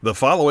The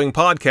following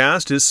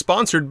podcast is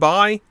sponsored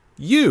by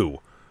you.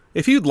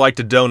 If you'd like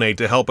to donate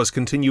to help us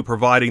continue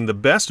providing the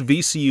best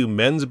VCU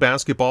men's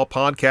basketball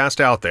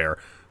podcast out there,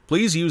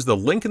 please use the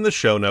link in the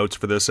show notes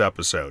for this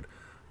episode.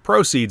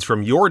 Proceeds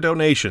from your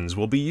donations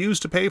will be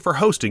used to pay for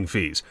hosting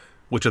fees,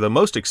 which are the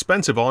most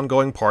expensive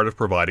ongoing part of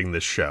providing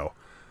this show.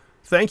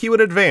 Thank you in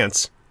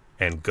advance,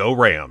 and go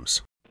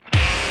Rams!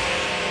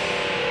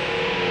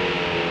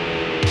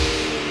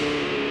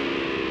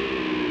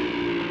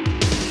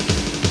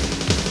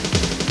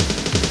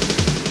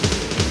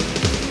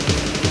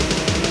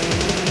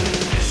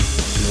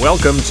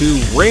 Welcome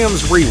to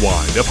Rams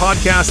Rewind, a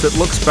podcast that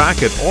looks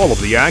back at all of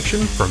the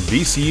action from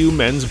VCU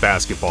men's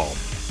basketball.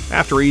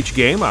 After each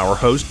game, our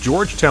host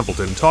George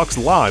Templeton talks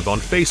live on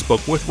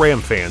Facebook with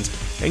Ram fans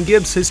and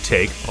gives his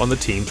take on the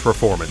team's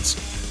performance.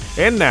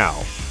 And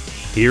now,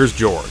 here's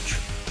George.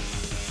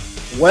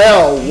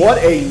 Well, what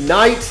a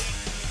night.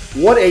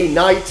 What a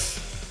night.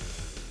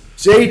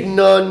 Jayden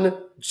Nunn,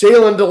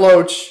 Jalen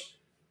DeLoach,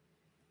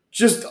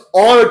 just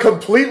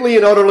completely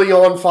and utterly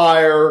on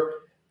fire.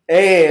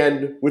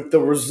 And with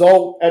the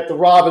result at the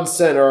Robins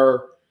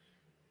Center,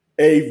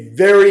 a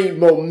very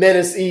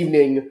momentous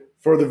evening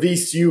for the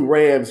VCU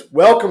Rams.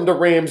 Welcome to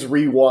Rams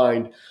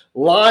Rewind,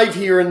 live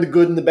here in the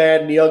Good and the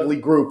Bad and the Ugly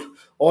group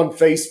on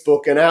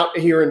Facebook and out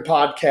here in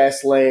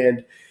podcast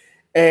land.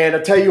 And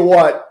I tell you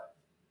what,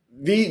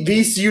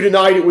 VCU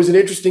tonight, it was an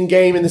interesting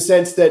game in the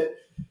sense that,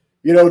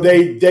 you know,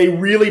 they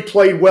really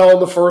played well in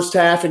the first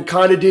half and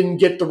kind of didn't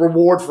get the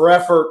reward for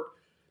effort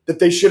that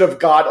they should have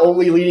got,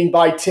 only leading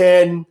by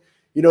 10.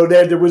 You know,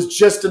 there was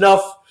just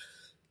enough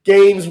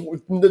games,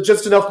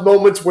 just enough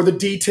moments where the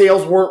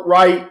details weren't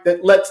right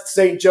that let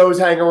St. Joe's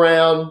hang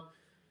around.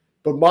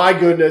 But my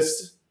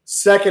goodness,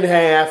 second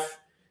half,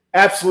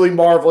 absolutely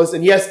marvelous.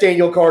 And yes,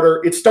 Daniel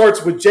Carter, it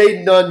starts with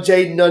Jayden Nunn,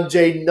 Jayden Nunn,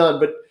 Jayden Nunn.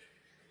 But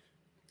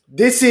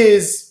this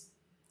is,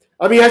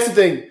 I mean, that's the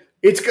thing.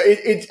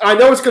 I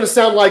know it's going to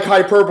sound like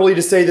hyperbole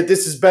to say that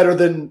this is better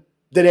than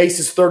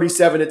Ace's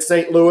 37 at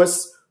St.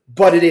 Louis,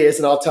 but it is,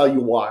 and I'll tell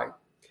you why.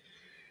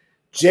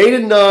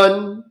 Jayden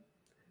Nunn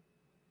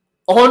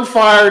on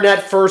fire in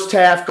that first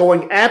half,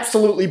 going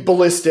absolutely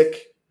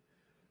ballistic.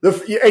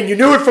 And you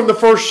knew it from the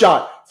first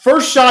shot.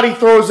 First shot he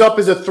throws up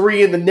is a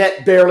three and the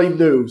net barely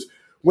moves.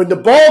 When the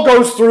ball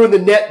goes through and the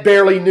net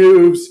barely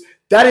moves,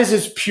 that is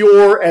as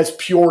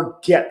pure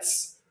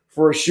gets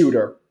for a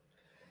shooter.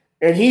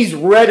 And he's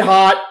red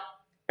hot,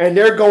 and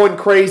they're going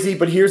crazy.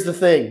 But here's the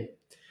thing.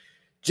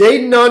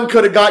 Jayden Nunn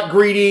could have got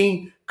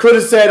greedy, could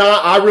have said,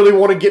 I really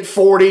want to get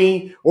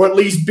 40 or at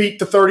least beat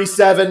the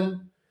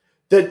 37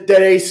 that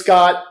Ace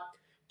got.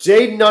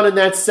 Jayden Nunn in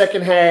that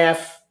second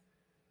half,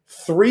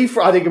 he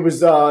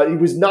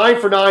was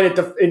 9 for 9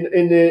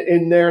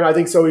 in there, and I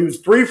think so. He was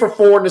 3 for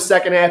 4 in the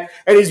second half,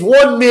 and his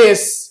one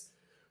miss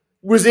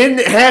was in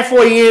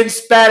halfway in,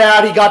 spat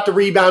out. He got the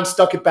rebound,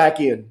 stuck it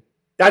back in.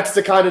 That's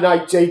the kind of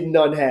night Jayden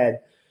Nunn had.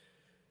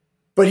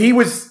 But he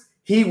was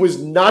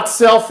not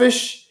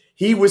selfish.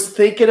 He was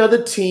thinking of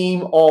the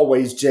team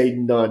always,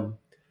 Jayden Nunn.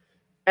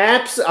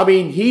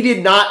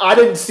 I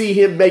didn't see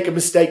him make a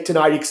mistake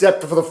tonight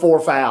except for the 4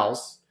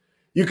 fouls.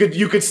 You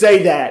could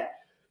say that.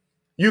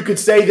 You could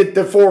say that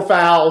the 4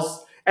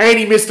 fouls, and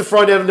he missed the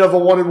front end of a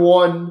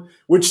 1-and-1,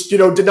 which, you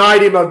know,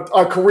 denied him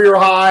a career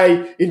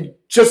high in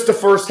just the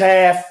first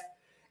half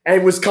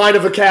and was kind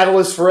of a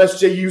catalyst for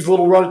SJU's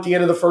little run at the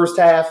end of the first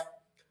half.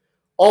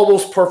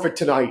 Almost perfect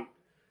tonight.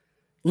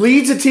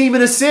 Leads a team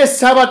in assists.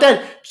 How about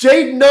that?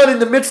 Jayden Nunn, in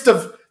the midst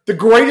of the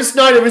greatest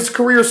night of his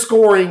career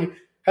scoring,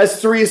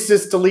 has 3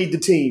 assists to lead the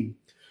team.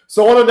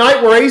 So on a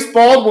night where Ace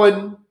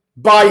Baldwin,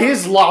 by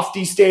his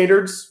lofty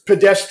standards,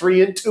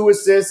 pedestrian, 2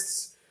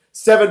 assists,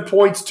 7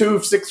 points, 2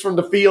 of 6 from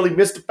the field. He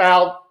missed a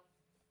foul.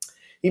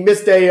 He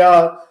missed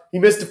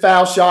a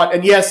foul shot.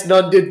 And yes,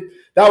 Nunn did.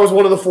 That was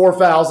one of the 4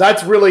 fouls.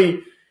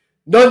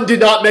 Nunn did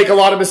not make a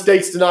lot of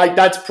mistakes tonight.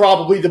 That's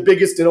probably the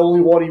biggest and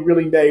only one he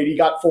really made. He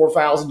got 4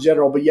 fouls in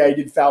general, but yeah, he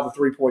did foul the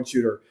 3-point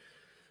shooter.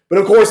 But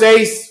of course,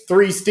 Ace,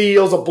 3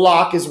 steals, a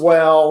block as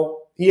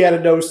well. He had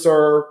a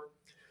no-sir.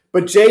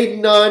 But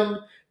Jayden Nunn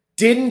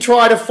didn't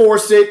try to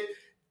force it,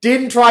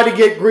 didn't try to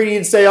get greedy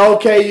and say,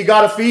 okay, you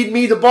got to feed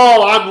me the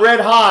ball. I'm red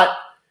hot.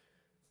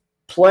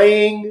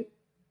 Playing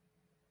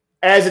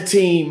as a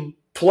team,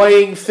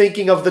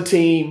 thinking of the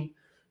team.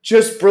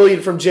 Just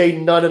brilliant from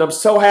Jayden Nunn, and I'm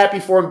so happy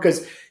for him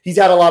because he's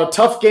had a lot of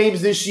tough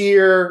games this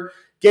year,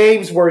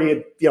 games where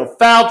he had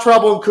foul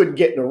trouble and couldn't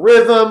get in a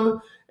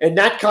rhythm and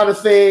that kind of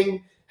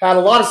thing. Had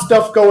a lot of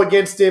stuff go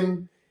against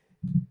him,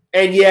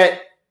 and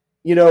yet,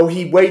 you know,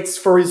 he waits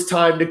for his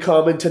time to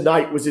come, and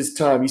tonight was his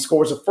time. He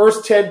scores the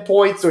first 10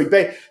 points, so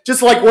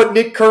just like what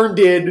Nick Kern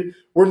did,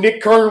 where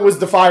Nick Kern was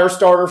the fire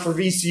starter for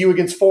VCU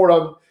against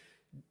Fordham.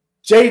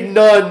 Jayden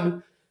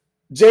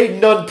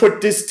Nunn put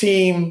this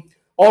team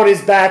on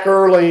his back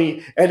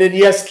early, and then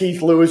yes,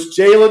 Keith Lewis,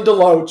 Jalen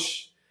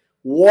DeLoach.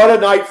 What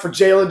a night for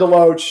Jalen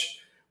DeLoach.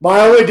 My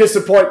only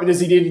disappointment is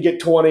he didn't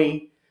get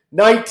 20.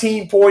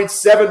 19 points,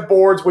 7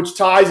 boards, which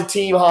ties a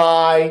team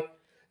high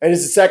and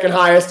is the second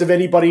highest of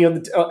anybody on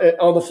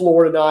the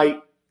floor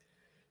tonight.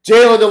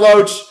 Jalen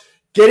DeLoach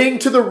getting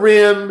to the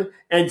rim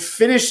and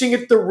finishing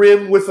at the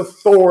rim with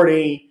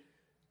authority.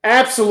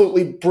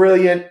 Absolutely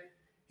brilliant.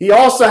 He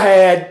also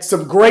had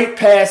some great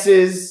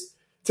passes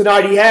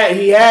tonight. He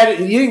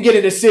didn't get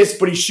an assist,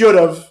 but he should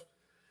have.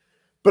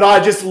 But I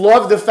just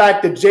love the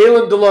fact that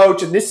Jalen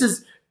DeLoach, and this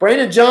is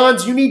Brandon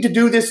Johns, you need to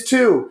do this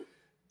too.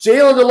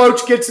 Jalen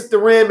DeLoach gets at the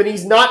rim, and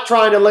he's not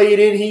trying to lay it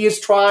in. He is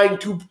trying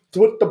to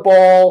put the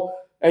ball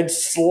and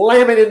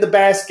slam it in the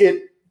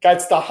basket.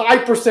 That's the high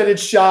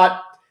percentage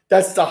shot.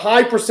 That's the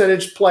high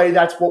percentage play.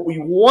 That's what we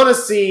want to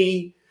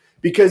see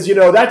because,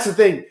 that's the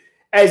thing.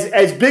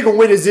 As big a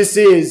win as this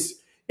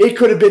is, it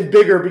could have been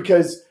bigger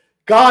because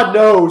God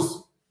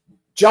knows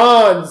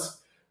Johns,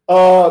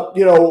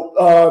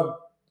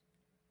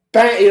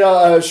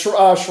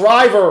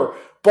 Shriver,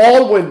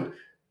 Baldwin,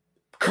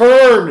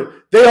 Kern,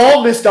 they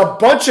all missed a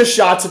bunch of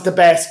shots at the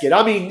basket.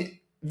 I mean,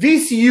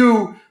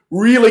 VCU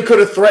really could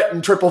have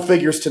threatened triple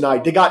figures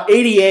tonight. They got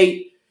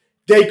 88.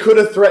 They could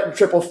have threatened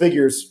triple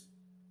figures.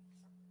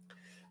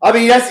 I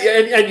mean,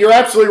 and you're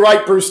absolutely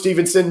right, Bruce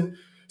Stevenson.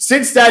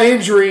 Since that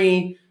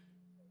injury,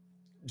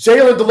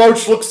 Jalen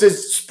DeLoach looks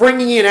as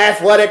springy and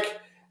athletic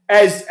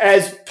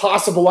as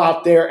possible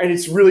out there, and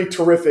it's really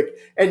terrific.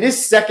 And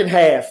this second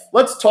half,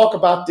 let's talk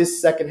about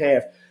this second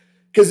half.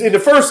 Because in the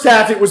first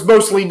half, it was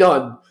mostly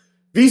none.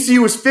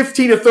 VCU was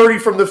 15 of 30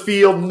 from the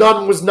field.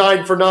 None was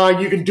 9 for 9.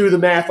 You can do the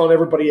math on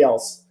everybody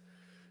else.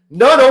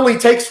 None only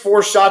takes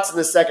 4 shots in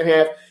the second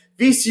half.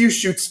 VCU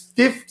shoots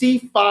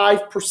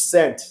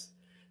 55%,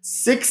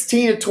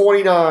 16 of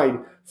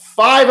 29,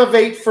 5 of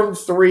 8 from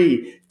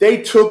 3.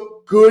 They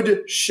took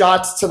good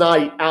shots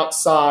tonight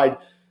outside.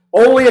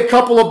 Only a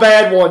couple of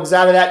bad ones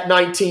out of that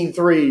 19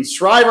 threes.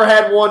 Shriver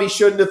had one he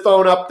shouldn't have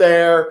thrown up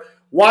there.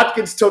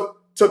 Watkins took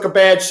a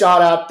bad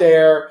shot out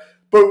there.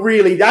 But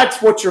really,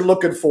 that's what you're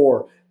looking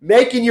for.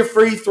 Making your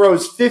free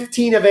throws,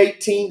 15 of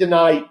 18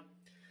 tonight.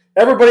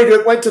 Everybody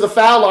that went to the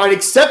foul line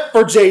except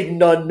for Jaden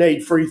Nunn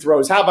made free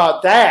throws. How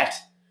about that?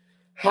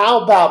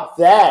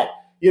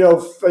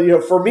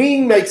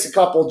 Fermin makes a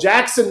couple.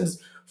 Jackson's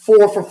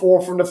 4 for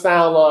 4 from the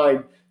foul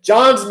line.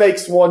 Johns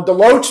makes one.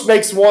 DeLoach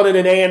makes one and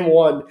an and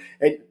one.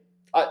 And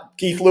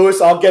Keith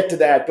Lewis, I'll get to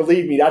that.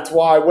 Believe me, that's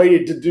why I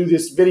waited to do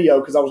this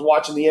video because I was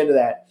watching the end of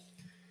that.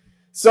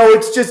 So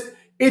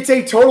it's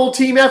a total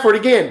team effort.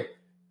 Again,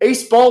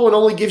 Ace Baldwin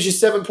only gives you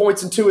 7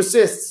 points and 2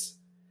 assists.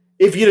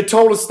 If you'd have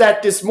told us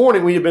that this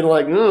morning, we'd have been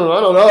like, I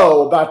don't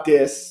know about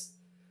this.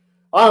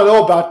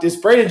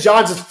 Brandon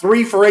Johns is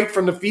 3 for 8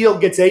 from the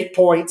field, gets 8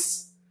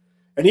 points.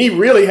 And he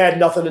really had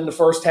nothing in the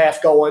first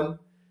half going.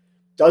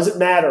 Doesn't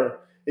matter.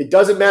 It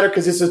doesn't matter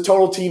because it's a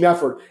total team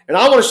effort. And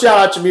I want to shout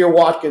out Jamir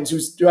Watkins,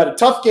 who had a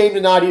tough game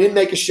tonight. He didn't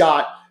make a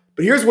shot.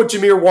 But here's what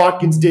Jamir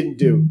Watkins didn't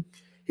do.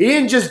 He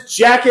didn't just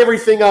jack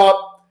everything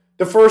up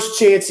the first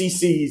chance he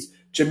sees.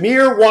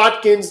 Jamir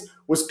Watkins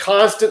was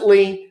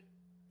constantly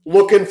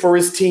looking for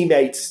his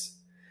teammates.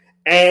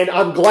 And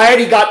I'm glad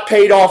he got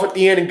paid off at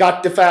the end and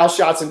got the foul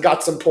shots and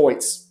got some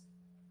points.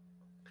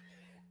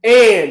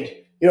 And,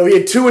 he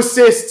had 2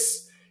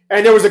 assists.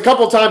 And there was a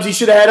couple of times he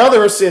should have had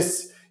other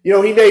assists. He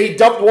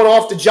dumped one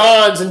off to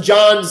Johns, and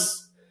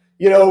Johns,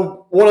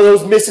 one of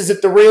those misses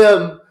at the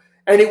rim,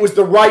 and it was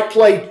the right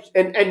play.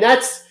 And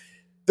that's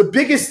the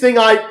biggest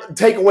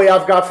takeaway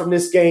I've got from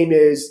this game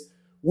is,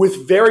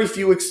 with very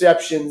few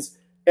exceptions,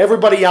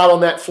 everybody out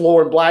on that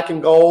floor in black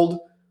and gold,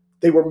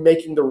 they were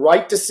making the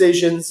right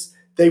decisions.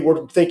 They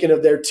were thinking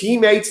of their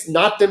teammates,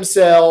 not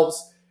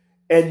themselves.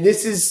 And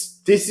this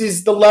is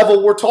the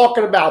level we're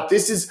talking about.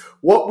 This is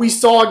what we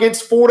saw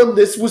against Fordham.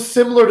 This was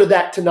similar to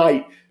that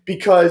tonight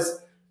because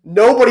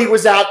nobody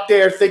was out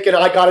there thinking,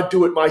 I got to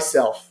do it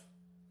myself.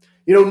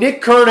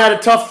 Nick Kern had a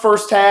tough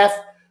first half,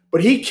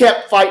 but he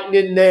kept fighting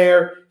in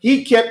there.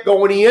 He kept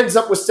going. He ends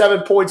up with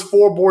 7 points,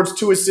 4 boards,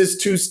 2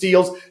 assists, 2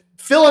 steals.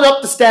 Filling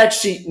up the stat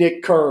sheet,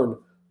 Nick Kern.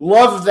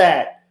 Loved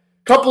that.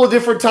 Couple of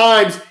different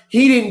times,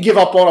 he didn't give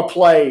up on a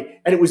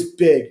play, and it was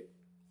big.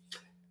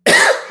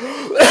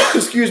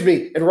 Excuse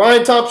me. And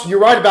Ryan Thompson, you're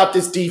right about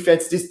this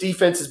defense. This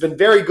defense has been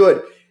very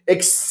good,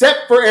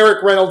 except for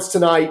Eric Reynolds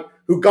tonight,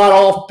 who got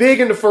off big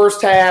in the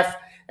first half,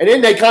 and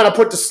then they kind of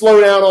put the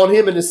slowdown on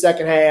him in the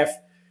second half.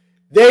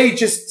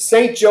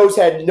 St. Joe's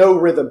had no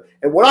rhythm.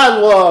 And what I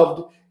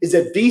loved is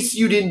that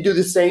VCU didn't do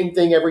the same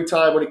thing every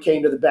time when it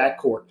came to the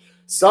backcourt.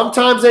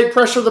 Sometimes they'd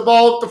pressure the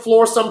ball up the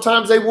floor,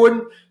 sometimes they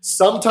wouldn't.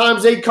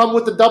 Sometimes they'd come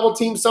with the double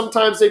team,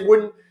 sometimes they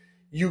wouldn't.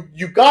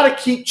 You got to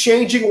keep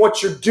changing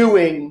what you're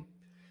doing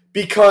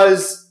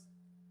because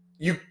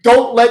you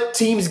don't let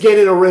teams get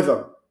in a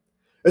rhythm.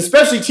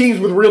 Especially teams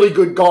with really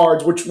good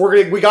guards, which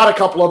we got a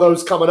couple of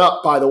those coming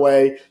up, by the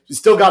way. You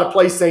still got to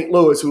play St.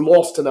 Louis, who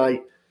lost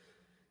tonight.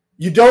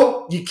 You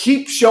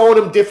keep showing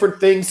them different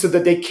things so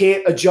that they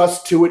can't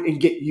adjust to it and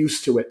get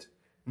used to it.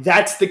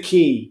 That's the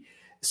key.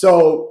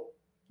 So,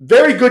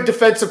 very good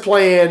defensive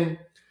plan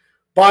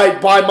by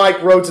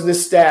Mike Rhodes and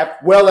this staff.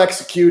 Well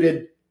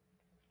executed.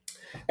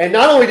 And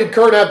not only did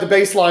Kern have the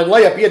baseline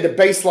layup, he had the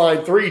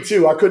baseline 3,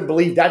 too. I couldn't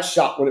believe that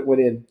shot when it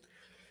went in.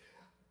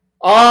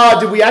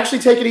 Did we actually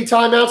take any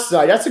timeouts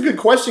tonight? That's a good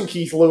question,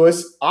 Keith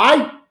Lewis.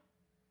 I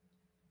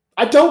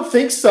I don't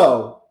think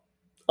so.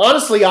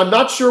 Honestly, I'm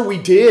not sure we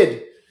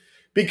did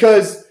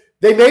because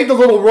they made the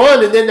little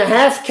run and then the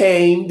half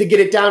came to get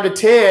it down to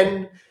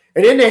 10.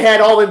 And then they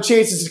had all them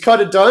chances to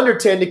cut it to under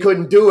 10. They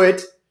couldn't do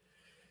it.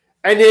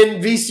 And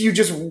then VCU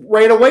just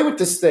ran away with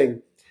this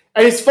thing.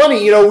 And it's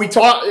funny, we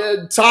talked.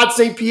 Todd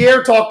St.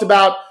 Pierre talked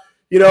about,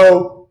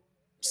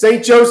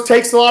 St. Joe's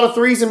takes a lot of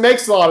threes and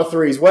makes a lot of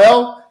threes.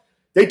 Well,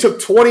 they took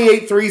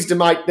 28 threes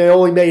tonight. They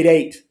only made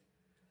 8.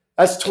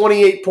 That's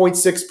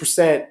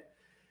 28.6%.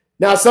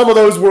 Now, some of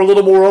those were a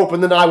little more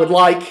open than I would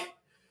like.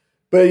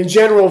 But in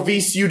general,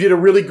 VCU did a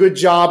really good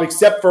job,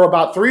 except for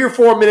about 3 or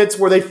 4 minutes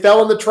where they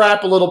fell in the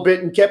trap a little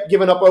bit and kept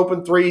giving up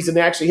open threes, and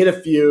they actually hit a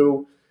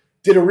few.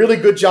 Did a really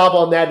good job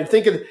on that.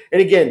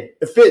 And again,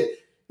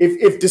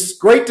 if this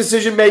great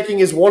decision making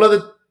is one of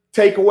the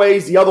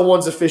takeaways, the other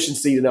one's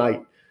efficiency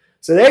tonight.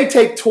 So they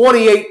take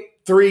 28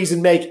 threes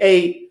and make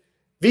 8.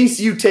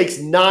 VCU takes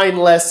 9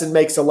 less and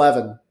makes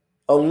 11.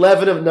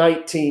 11 of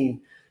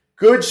 19.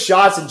 Good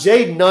shots, and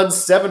Jayden Nunn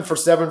 7 for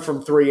 7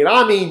 from 3. And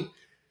I mean,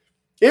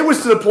 it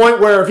was to the point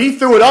where if he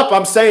threw it up,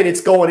 I'm saying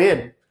it's going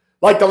in.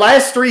 Like the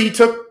last 3 he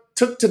took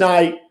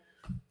tonight,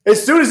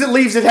 as soon as it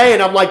leaves his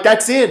hand, I'm like,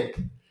 that's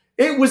in.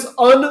 It was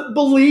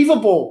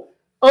unbelievable.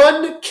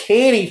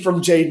 Uncanny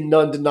from Jayden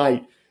Nunn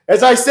tonight.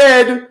 As I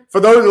said, for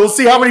those, we'll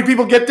see how many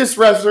people get this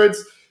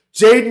reference.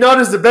 Jayden Nunn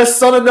is the best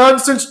son of Nunn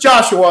since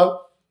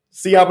Joshua.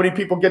 See how many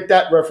people get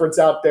that reference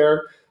out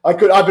there. I've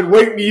been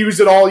waiting to use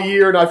it all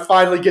year, and I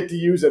finally get to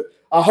use it.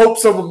 I hope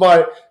some of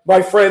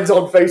my friends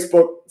on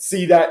Facebook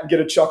see that and get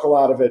a chuckle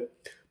out of it.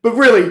 But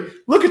really,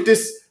 look at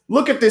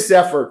this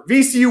effort.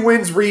 VCU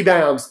wins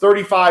rebounds,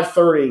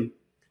 35-30.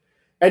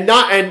 And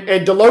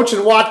Deloach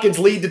and Watkins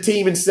lead the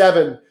team in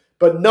 7.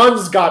 But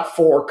Nunn's got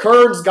 4.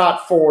 Kern's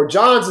got 4.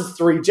 Johns is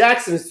 3.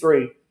 Jackson is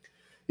 3.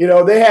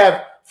 They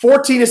have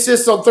 14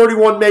 assists on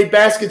 31 made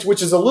baskets,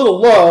 which is a little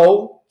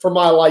low for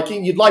my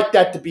liking. You'd like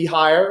that to be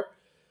higher.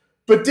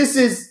 But this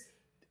is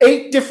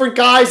 8 different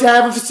guys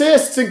have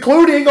assists,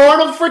 including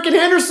Arnold freaking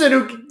Henderson,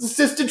 who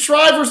assisted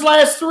Shriver's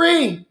last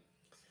 3.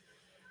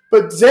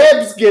 But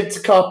Zebs gets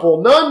a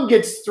couple. Nunn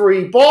gets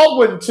 3.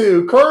 Baldwin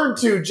 2. Kern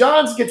 2.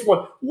 Johns gets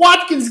 1.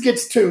 Watkins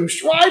gets 2.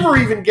 Shriver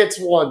even gets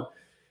 1.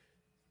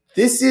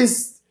 This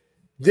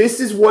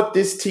is what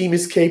this team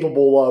is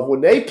capable of.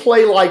 When they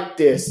play like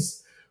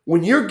this,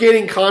 when you're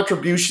getting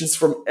contributions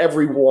from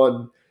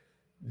everyone,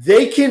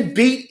 they can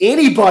beat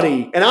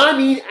anybody. And I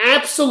mean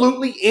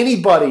absolutely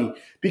anybody.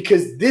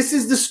 Because this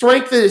is the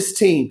strength of this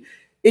team.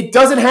 It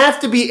doesn't have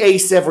to be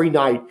Ace every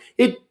night.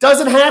 It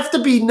doesn't have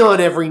to be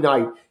Nunn every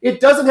night. It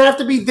doesn't have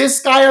to be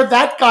this guy or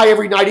that guy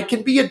every night. It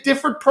can be a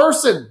different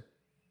person.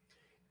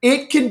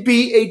 It can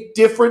be a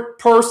different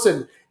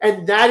person.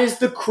 And that is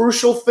the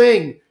crucial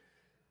thing.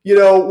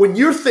 When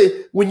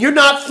you're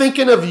not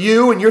thinking of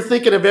you and you're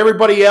thinking of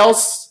everybody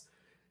else,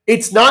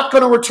 it's not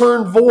going to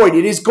return void.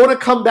 It is going to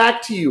come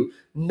back to you.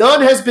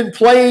 Nunn has been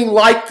playing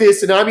like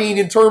this, and I mean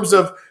in terms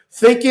of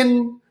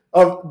thinking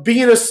of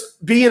being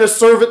a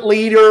servant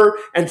leader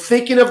and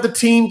thinking of the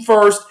team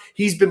first.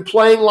 He's been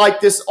playing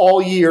like this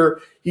all year.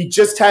 He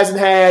just hasn't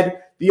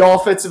had the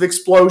offensive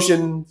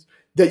explosion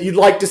that you'd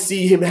like to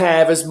see him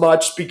have as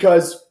much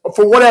because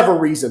for whatever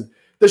reason,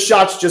 the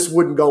shots just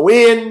wouldn't go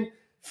in,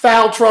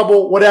 foul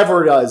trouble,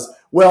 whatever it does.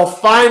 Well,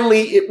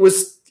 finally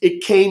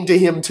it came to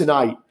him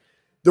tonight.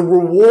 The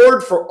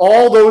reward for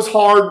all those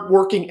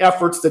hard-working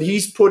efforts that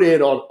he's put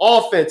in on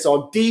offense,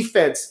 on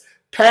defense,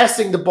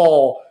 passing the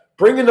ball,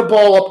 bringing the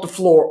ball up the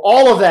floor,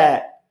 all of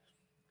that,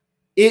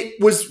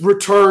 it was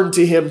returned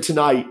to him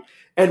tonight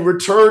and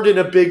returned in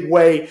a big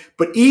way.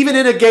 But even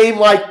in a game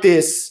like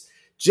this,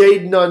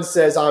 Jayden Nunn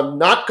says, I'm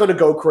not going to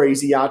go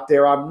crazy out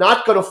there. I'm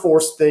not going to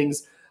force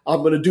things.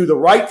 I'm going to do the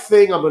right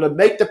thing. I'm going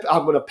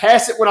to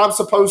pass it when I'm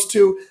supposed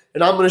to,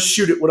 and I'm going to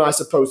shoot it when I'm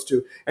supposed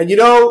to. And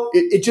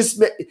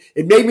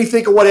it made me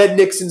think of what Ed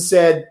Nixon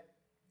said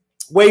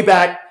way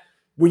back.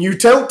 When you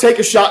don't take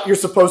a shot you're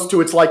supposed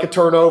to, it's like a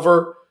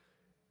turnover.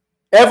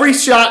 Every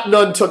shot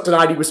Nunn took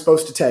tonight he was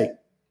supposed to take.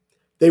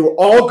 They were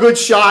all good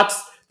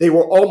shots. They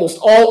were almost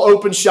all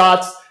open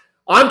shots.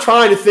 I'm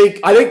trying to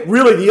think. I think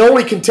really the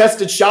only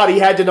contested shot he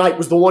had tonight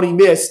was the one he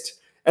missed,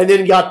 and then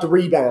he got the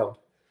rebound.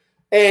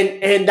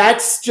 And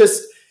that's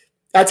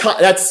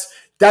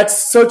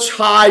such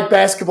high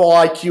basketball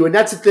IQ, and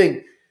that's the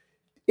thing.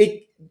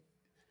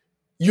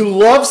 You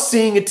love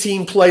seeing a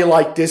team play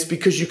like this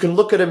because you can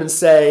look at them and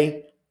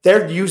say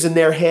they're using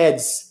their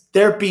heads,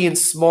 they're being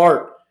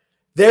smart.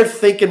 They're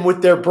thinking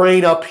with their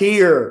brain up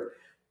here.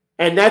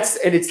 And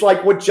it's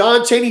like what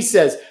John Chaney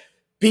says,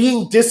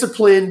 being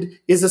disciplined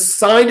is a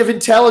sign of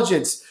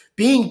intelligence.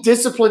 Being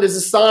disciplined is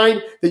a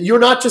sign that you're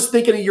not just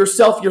thinking of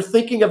yourself, you're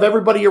thinking of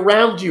everybody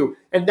around you.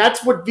 And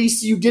that's what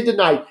VCU did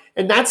tonight.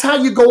 And that's how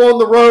you go on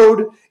the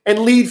road and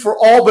lead for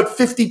all but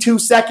 52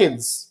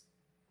 seconds.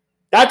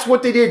 That's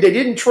what they did. They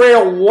didn't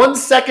trail 1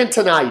 second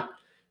tonight.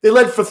 They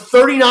led for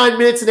 39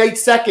 minutes and 8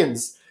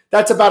 seconds.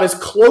 That's about as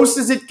close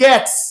as it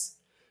gets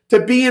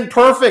to being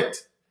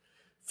perfect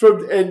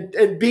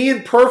and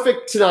being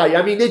perfect tonight.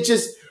 I mean, it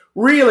just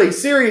really,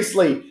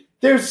 seriously,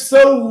 There's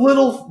so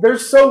little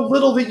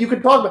that you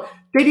can talk about.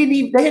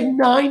 They had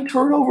 9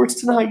 turnovers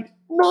tonight.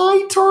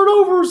 9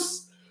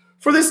 turnovers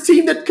for this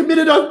team that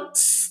committed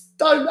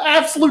an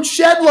absolute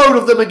shed load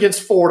of them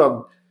against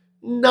Fordham.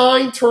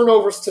 9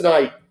 turnovers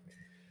tonight.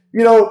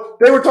 You know,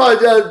 they were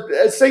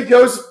talking, St.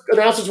 Joe's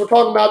announcers were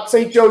talking about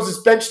St.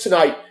 Joe's bench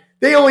tonight.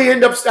 They only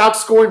end up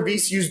outscoring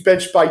VCU's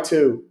bench by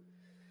 2.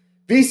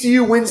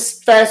 VCU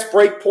wins fast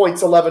break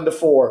points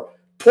 11-4.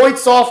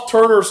 Points off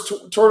turnovers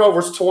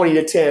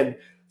 20-10.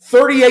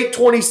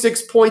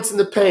 38-26 points in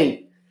the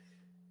paint.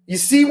 You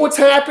see what's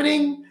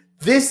happening?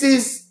 This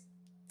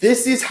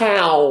is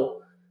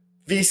how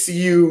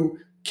VCU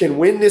can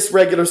win this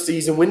regular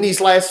season, win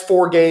these last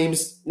 4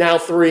 games, now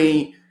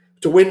 3,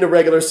 to win the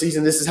regular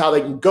season. This is how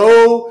they can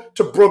go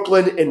to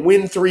Brooklyn and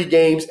win 3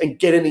 games and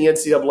get in the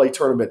NCAA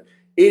tournament.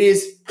 It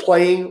is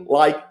playing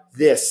like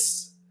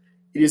this.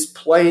 It is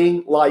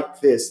playing like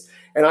this.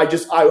 And I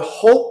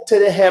hope to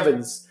the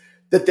heavens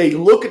that they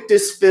look at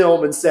this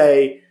film and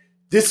say,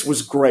 this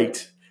was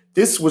great.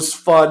 This was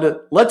fun.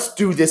 Let's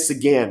do this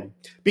again.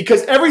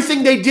 Because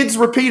everything they did is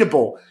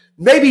repeatable.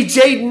 Maybe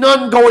Jaden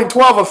Nunn going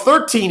 12 of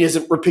 13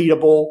 isn't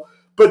repeatable,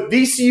 but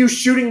VCU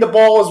shooting the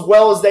ball as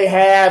well as they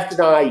have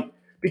tonight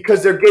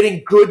because they're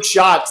getting good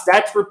shots.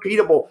 That's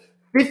repeatable.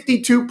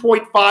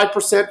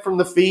 52.5% from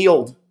the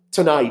field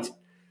tonight.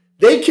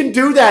 They can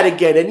do that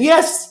again. And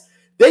yes,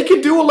 they can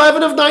do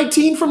 11 of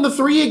 19 from the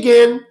 3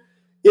 again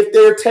if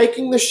they're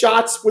taking the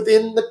shots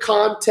within the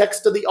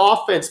context of the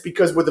offense,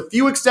 because with a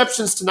few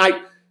exceptions tonight,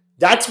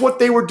 that's what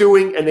they were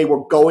doing, and they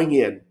were going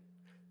in.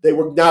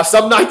 Now,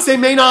 some nights they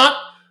may not,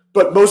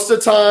 but most of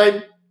the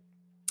time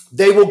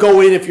they will go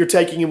in if you're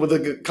taking them with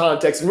a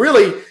context. And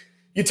really,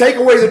 you take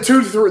away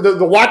the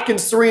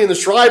Watkins 3 and the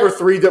Schreiber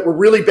 3 that were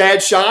really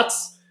bad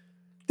shots,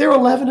 they're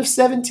 11 of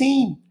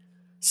 17.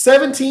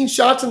 17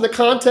 shots in the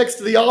context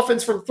of the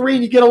offense from 3,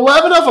 and you get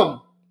 11 of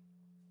them.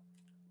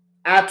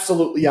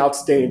 Absolutely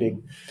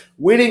outstanding.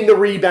 Winning the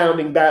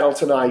rebounding battle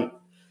tonight.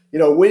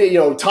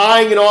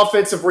 Tying an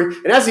offensive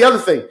and that's the other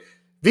thing.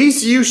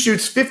 VCU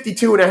shoots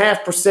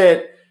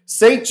 52.5%.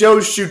 St.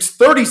 Joe's shoots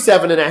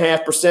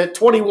 37.5%,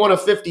 21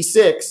 of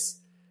 56,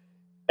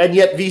 and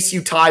yet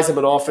VCU ties them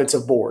in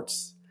offensive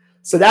boards.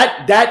 So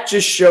that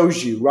just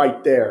shows you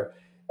right there.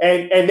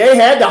 And they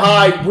had the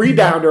high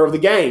rebounder of the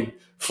game.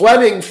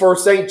 Fleming for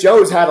St.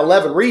 Joe's had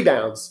 11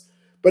 rebounds.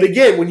 But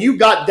again, when you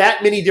got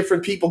that many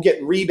different people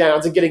getting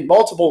rebounds and getting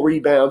multiple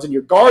rebounds and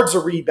your guards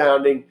are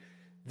rebounding,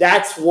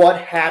 that's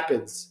what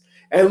happens.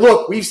 And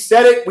look, we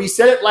said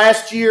it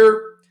last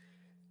year,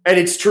 and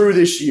it's true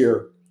this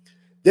year.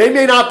 They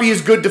may not be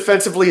as good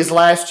defensively as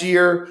last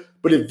year,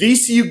 but if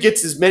VCU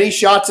gets as many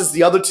shots as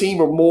the other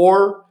team or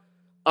more,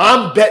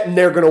 I'm betting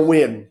they're going to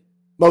win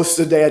most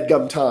of the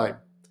dadgum time.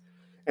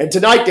 And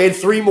tonight they had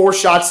 3 more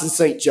shots than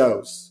St.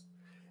 Joe's.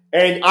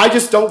 And I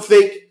just don't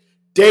think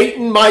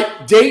Dayton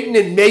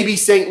and maybe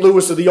St.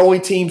 Louis are the only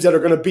teams that are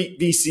going to beat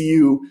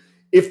VCU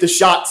if the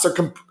shots are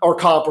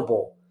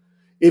comparable.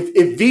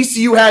 If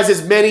VCU has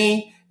as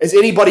many as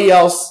anybody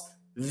else,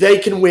 they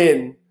can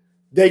win.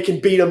 They can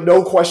beat them,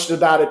 no question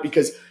about it,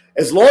 because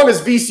as long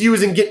as VCU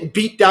isn't getting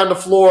beat down the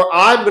floor,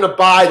 I'm going to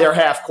buy their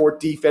half-court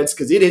defense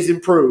because it has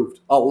improved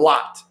a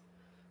lot.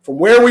 From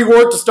where we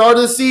were at the start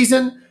of the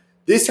season,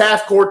 this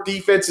half-court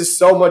defense is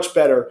so much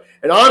better.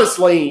 And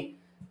honestly,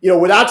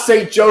 without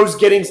St. Joe's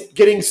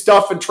getting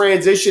stuff in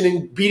transition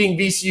and beating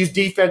VCU's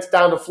defense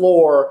down the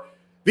floor,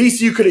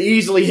 VCU could have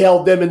easily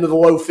held them into the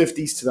low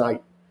 50s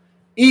tonight.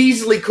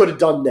 Easily could have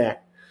done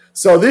that.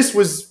 So this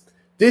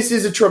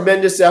is a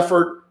tremendous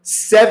effort.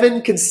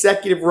 7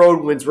 consecutive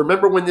road wins.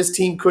 Remember when this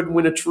team couldn't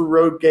win a true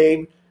road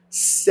game?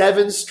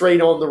 7 straight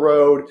on the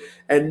road.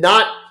 And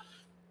not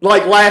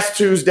like last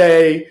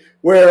Tuesday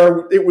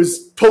where it was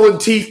pulling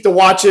teeth to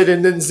watch it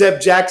and then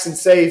Zeb Jackson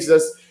saves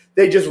us.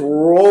 They just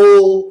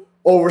roll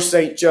over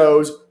St.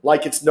 Joe's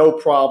like it's no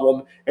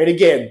problem. And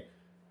again,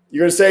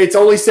 you're going to say it's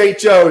only St.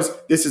 Joe's.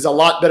 This is a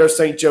lot better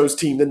St. Joe's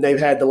team than they've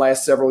had the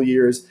last several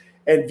years.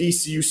 And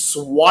VCU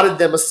swatted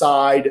them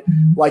aside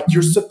like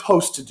you're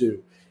supposed to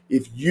do.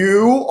 If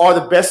you are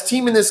the best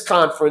team in this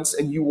conference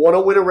and you want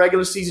to win a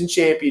regular season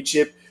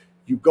championship,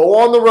 you go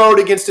on the road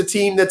against a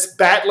team that's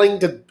battling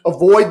to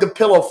avoid the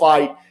pillow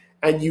fight,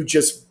 and you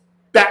just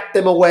bat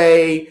them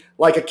away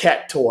like a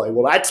cat toy.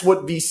 Well, that's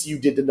what VCU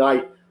did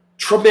tonight.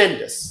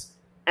 Tremendous.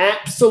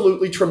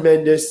 Absolutely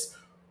tremendous.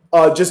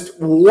 Just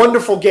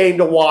wonderful game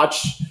to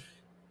watch.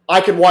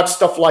 I could watch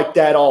stuff like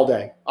that all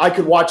day. I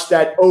could watch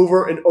that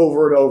over and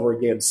over and over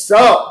again.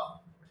 So,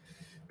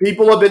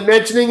 people have been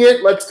mentioning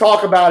it. Let's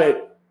talk about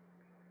it.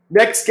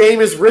 Next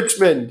game is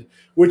Richmond,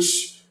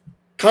 which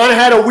kind of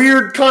had a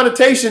weird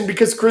connotation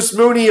because Chris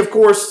Mooney, of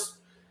course,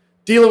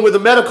 dealing with a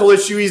medical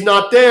issue, he's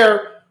not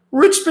there.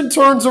 Richmond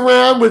turns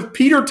around with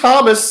Peter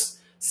Thomas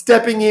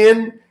stepping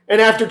in,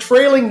 and after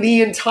trailing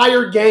the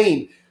entire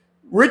game,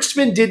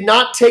 Richmond did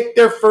not take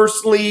their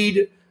first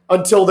lead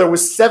until there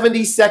was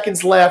 70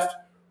 seconds left.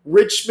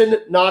 Richmond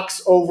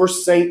knocks over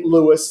St.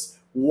 Louis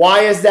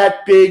Why is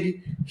that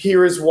big?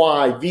 Here is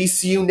why.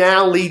 VCU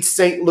now leads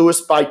St.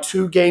 Louis by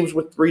 2 games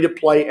with 3 to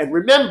play. And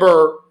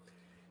remember,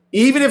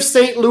 even if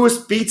St. Louis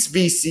beats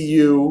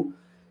VCU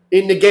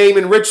in the game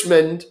in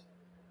Richmond,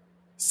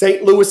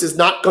 St. Louis is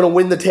not going to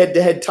win the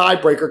head-to-head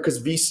tiebreaker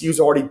because VCU's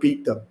already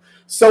beat them.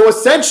 So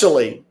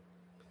essentially,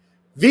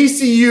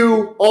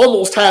 VCU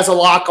almost has a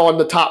lock on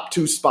the top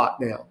 2 spot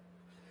now.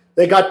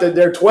 They're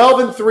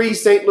 12-3.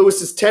 St.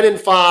 Louis is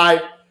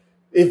 10-5.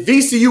 If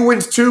VCU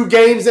wins 2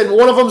 games and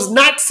one of them's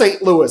not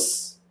St.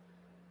 Louis,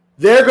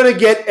 they're going to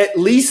get at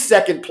least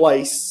second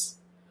place.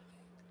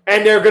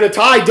 And they're going to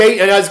tie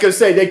Dayton. And I was going to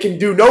say, they can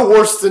do no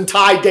worse than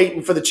tie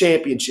Dayton for the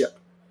championship.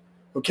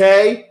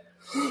 Okay?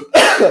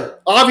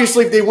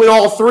 Obviously, if they win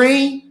all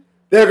 3,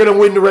 they're going to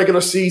win the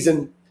regular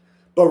season.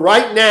 But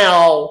right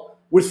now,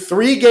 with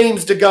 3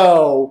 games to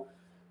go,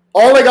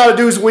 all they got to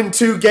do is win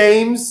 2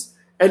 games,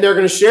 and they're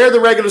going to share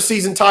the regular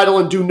season title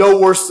and do no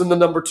worse than the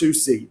number 2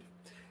 seed.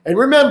 And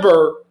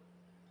remember,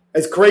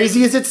 as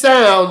crazy as it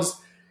sounds,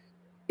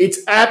 it's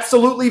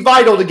absolutely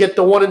vital to get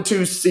the 1 and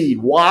 2 seed.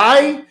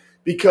 Why?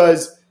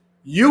 Because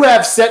you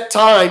have set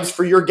times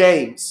for your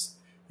games.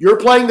 You're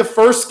playing the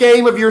first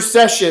game of your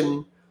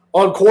session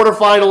on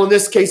quarterfinal. In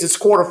this case, it's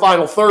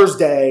quarterfinal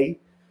Thursday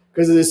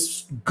because of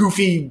this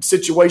goofy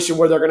situation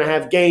where they're going to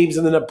have games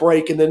and then a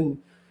break and then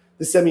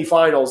the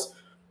semifinals.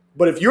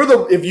 But if you're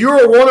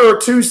a 1 or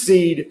a 2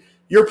 seed,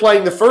 you're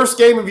playing the first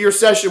game of your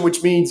session,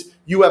 which means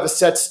you have a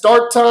set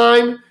start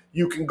time.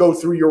 You can go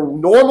through your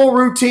normal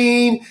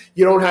routine.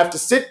 You don't have to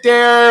sit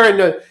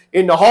there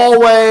in the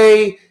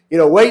hallway,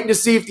 waiting to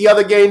see if the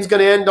other game's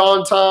going to end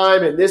on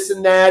time and this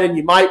and that, and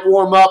you might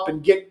warm up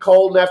and get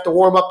cold and have to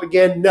warm up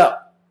again. No.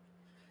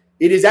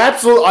 It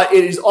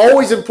is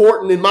always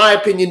important, in my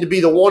opinion, to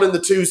be the 1 and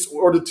the 2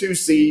 or the 2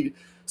 seed.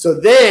 So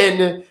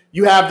then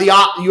you have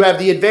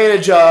the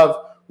advantage of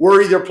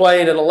we're either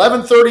playing at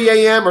 11:30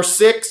 a.m. or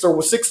 6 or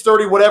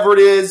 6:30, whatever it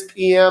is,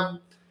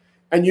 p.m.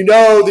 And you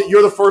know that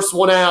you're the first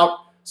one out,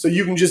 so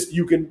you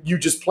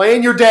just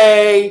plan your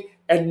day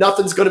and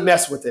nothing's going to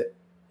mess with it.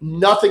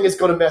 Nothing is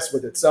going to mess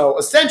with it. So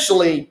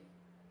essentially,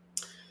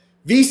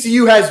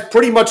 VCU has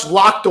pretty much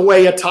locked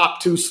away a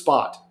top 2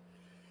 spot.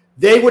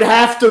 They would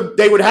have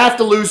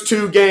to lose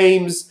 2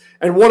 games,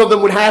 and one of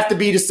them would have to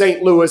be to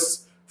St.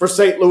 Louis for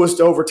St. Louis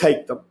to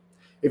overtake them.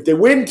 If they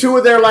win 2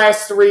 of their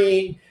last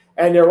 3,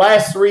 and their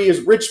last 3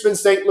 is Richmond,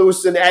 St.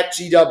 Louis, and at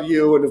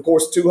GW, and of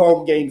course 2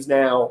 home games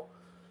now.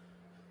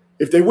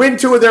 If they win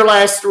 2 of their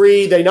last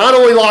 3, they not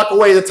only lock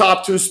away the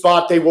top 2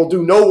 spot, they will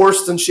do no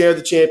worse than share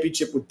the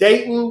championship with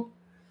Dayton.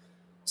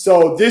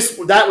 So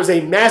that was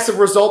a massive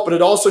result, but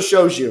it also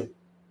shows you,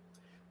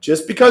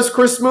 just because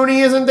Chris Mooney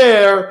isn't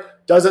there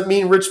doesn't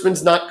mean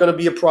Richmond's not going to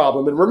be a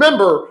problem. And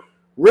remember,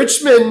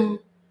 Richmond's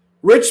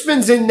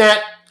in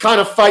that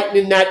kind of fighting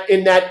in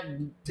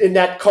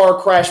that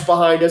car crash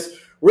behind us.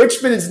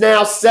 Richmond is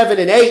now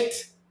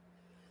 7-8.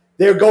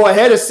 They go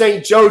ahead of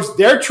St. Joe's.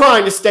 They're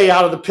trying to stay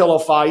out of the pillow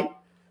fight.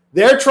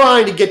 They're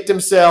trying to get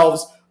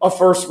themselves a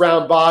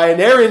first-round bye, and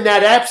they're in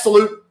that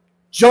absolute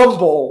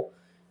jumble.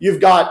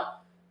 You've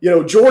got,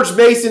 George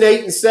Mason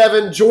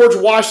 8-7, George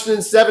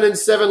Washington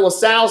 7-7,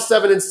 LaSalle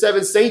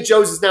 7-7, St.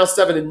 Joe's is now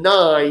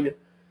 7-9.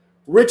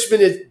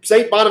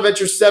 St.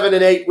 Bonaventure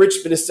 7-8.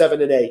 Richmond is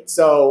 7-8.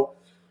 So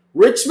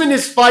Richmond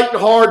is fighting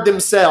hard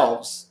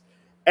themselves,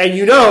 and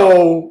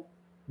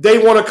they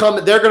want to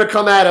come. They're going to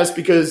come at us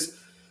because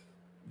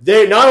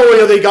they not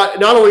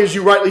only as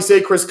you rightly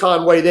say, Chris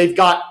Conway, they've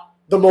got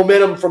the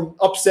momentum from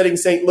upsetting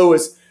St.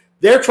 Louis.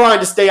 They're trying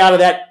to stay out of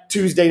that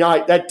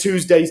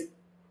Tuesday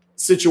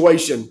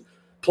situation,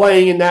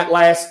 playing in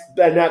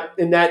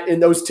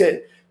those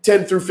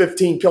 10 through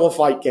 15 pillow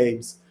fight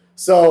games.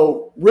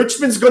 So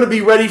Richmond's going to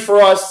be ready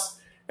for us,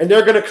 and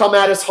they're going to come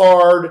at us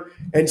hard.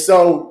 And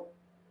so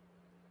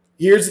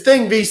here's the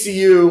thing,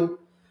 VCU.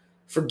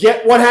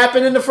 Forget what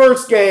happened in the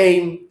first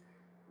game.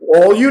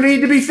 All you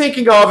need to be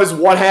thinking of is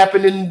what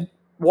happened in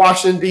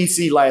Washington,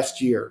 D.C.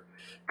 last year.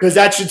 Because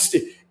that should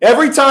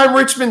every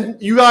time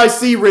you guys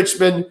see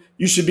Richmond,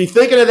 you should be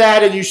thinking of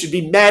that, and you should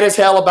be mad as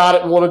hell about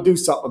it and want to do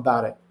something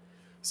about it.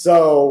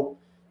 So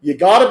you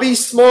got to be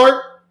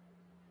smart.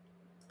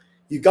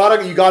 You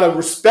gotta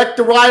respect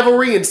the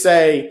rivalry and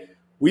say,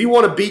 we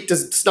want to beat the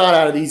snot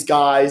out of these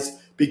guys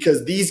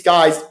because these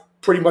guys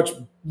pretty much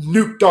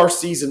nuked our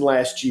season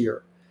last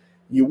year.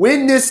 You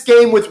win this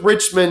game with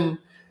Richmond,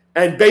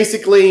 and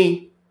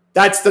basically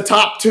that's the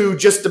top 2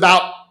 just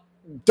about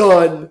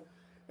done.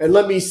 And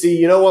let me see,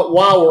 you know what,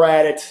 while we're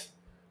at it,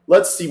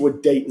 let's see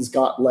what Dayton's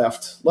got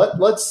left.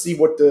 Let's see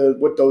what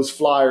those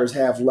Flyers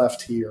have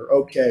left here.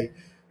 Okay,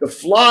 the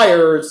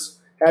Flyers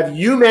have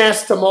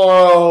UMass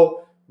tomorrow,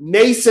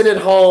 Mason at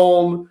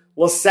home,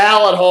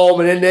 LaSalle at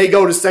home, and then they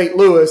go to St.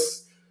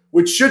 Louis,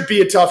 which should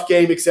be a tough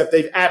game, except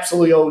they've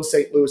absolutely owned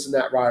St. Louis in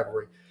that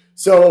rivalry.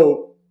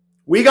 So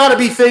we got to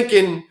be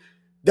thinking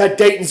that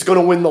Dayton's going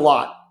to win the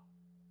lot.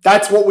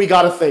 That's what we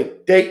got to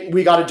think.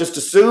 We got to just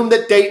assume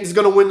that Dayton's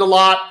going to win the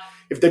lot.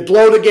 If they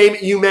blow the game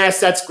at UMass,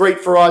 that's great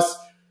for us.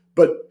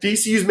 But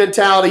VCU's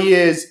mentality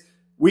is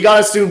we got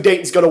to assume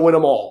Dayton's going to win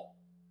them all.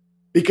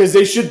 because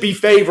they should be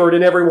favored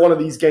in every one of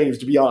these games,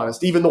 to be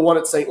honest, even the one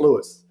at St.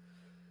 Louis.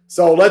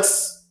 So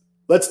let's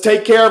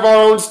take care of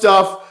our own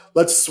stuff.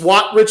 Let's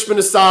swat Richmond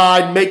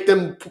aside,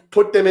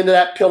 put them into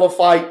that pillow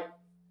fight,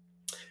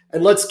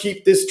 and let's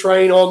keep this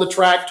train on the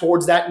track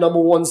towards that number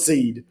 1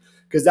 seed,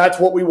 because that's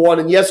what we want.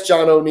 And yes,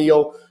 John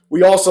O'Neill,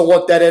 we also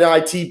want that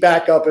NIT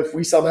backup if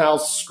we somehow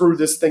screw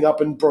this thing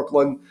up in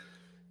Brooklyn.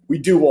 We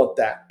do want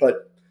that.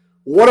 But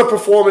what a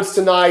performance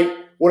tonight!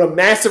 What a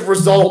massive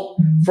result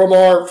from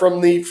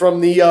the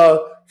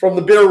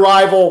bitter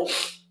rival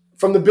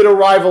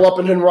up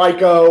in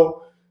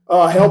Henrico,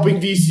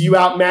 helping VCU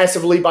out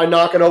massively by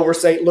knocking over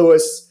St.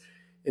 Louis.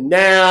 And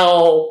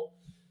now,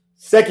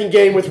 second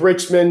game with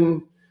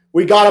Richmond,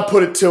 we got to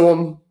put it to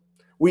them.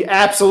 We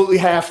absolutely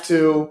have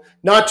to,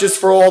 not just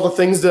for all the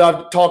things that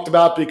I've talked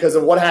about because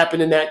of what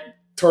happened in that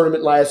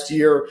tournament last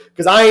year,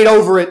 because I ain't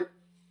over it.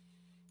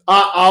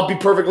 I'll be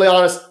perfectly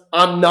honest,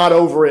 I'm not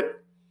over it.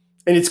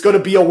 And it's going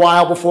to be a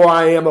while before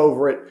I am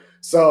over it.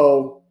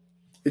 So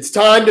it's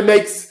time to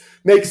make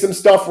some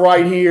stuff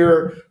right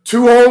here.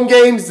 2 home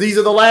games. These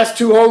are the last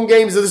 2 home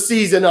games of the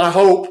season, I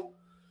hope.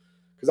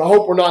 Because I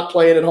hope we're not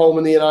playing at home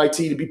in the NIT,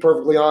 to be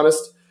perfectly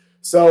honest.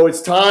 So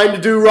it's time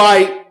to do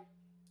right.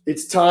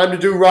 It's time to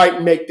do right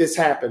and make this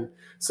happen.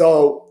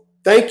 So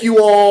thank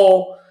you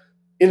all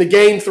in the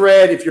game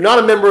thread. If you're not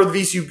a member of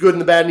the VCU Good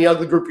and the Bad and the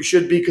Ugly group, you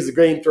should be, because the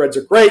game threads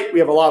are great. We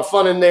have a lot of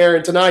fun in there.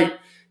 And tonight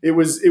it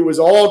was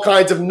all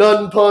kinds of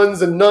none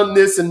puns and none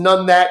this and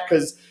none that,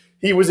 because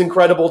he was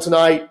incredible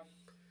tonight.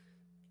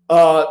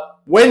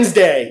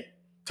 Wednesday,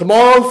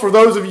 tomorrow, for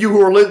those of you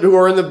who are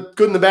in the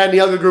Good and the Bad and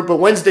the Ugly group, but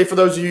Wednesday for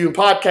those of you in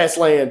podcast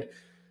land,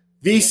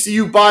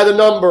 VCU by the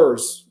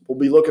numbers. We'll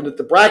be looking at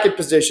the bracket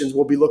positions.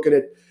 We'll be looking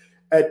at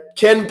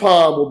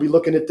KenPom. We'll be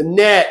looking at the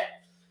net.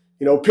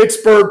 You know,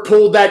 Pittsburgh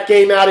pulled that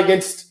game out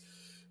against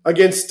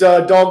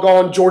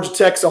doggone Georgia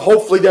Tech, so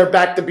hopefully they're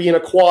back to being a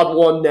quad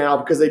 1 now,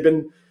 because they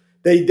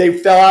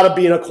fell out of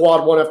being a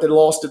quad 1 after they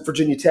lost at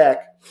Virginia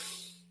Tech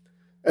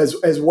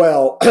as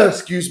well.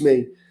 Excuse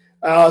me.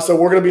 So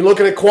we're going to be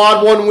looking at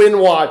quad 1 win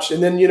watch,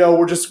 and then we're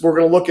going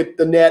to look at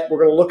the net. We're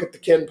going to look at the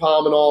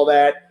KenPom and all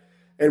that,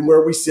 and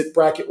where we sit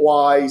bracket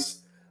wise.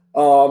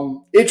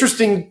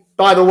 Interesting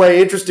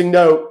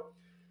note.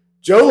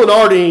 Joe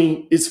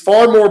Lunardi is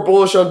far more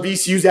bullish on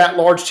VCU's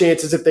at-large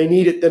chances if they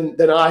need it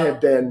than I have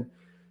been.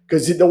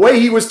 Because the way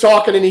he was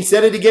talking, and he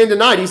said it again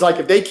tonight, he's like,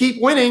 if they keep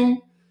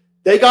winning,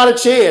 they got a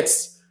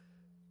chance.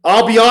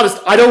 I'll be honest,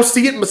 I don't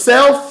see it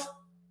myself,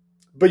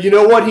 but you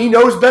know what? He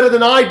knows better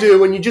than I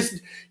do, and you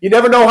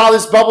never know how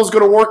this bubble's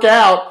going to work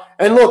out.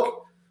 And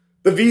look,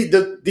 the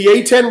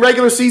A10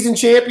 regular season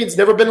champions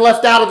never been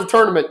left out of the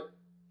tournament.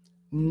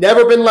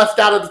 Never been left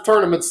out of the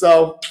tournament,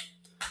 so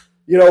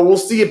we'll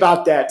see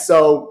about that.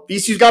 So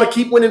VCU's got to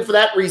keep winning for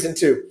that reason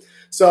too.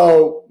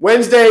 So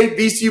Wednesday,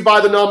 VCU by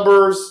the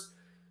numbers,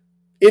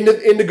 in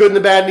the Good and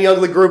the Bad and the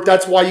Ugly group.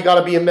 That's why you got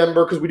to be a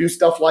member, because we do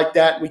stuff like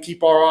that. And we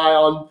keep our eye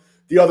on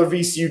the other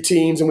VCU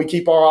teams, and we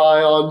keep our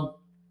eye on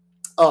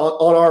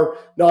our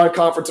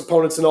non-conference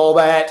opponents and all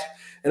that.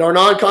 And our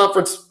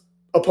non-conference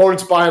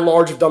opponents, by and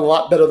large, have done a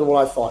lot better than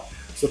what I thought.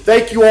 So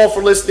thank you all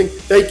for listening.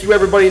 Thank you,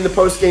 everybody, in the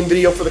post-game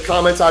video for the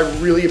comments. I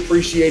really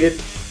appreciate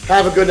it.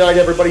 Have a good night,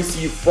 everybody.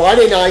 See you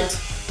Friday night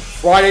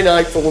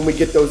for when we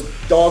get those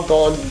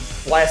doggone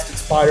blasted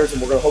spiders,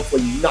 and we're going to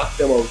hopefully knock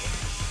them over.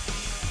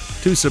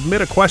 To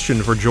submit a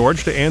question for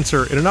George to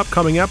answer in an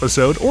upcoming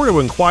episode, or to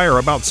inquire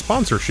about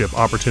sponsorship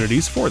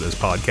opportunities for this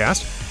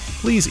podcast,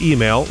 please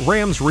email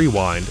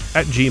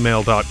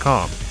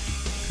ramsrewind@gmail.com.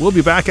 We'll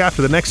be back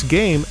after the next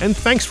game, and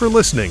thanks for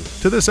listening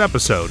to this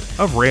episode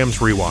of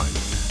Rams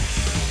Rewind.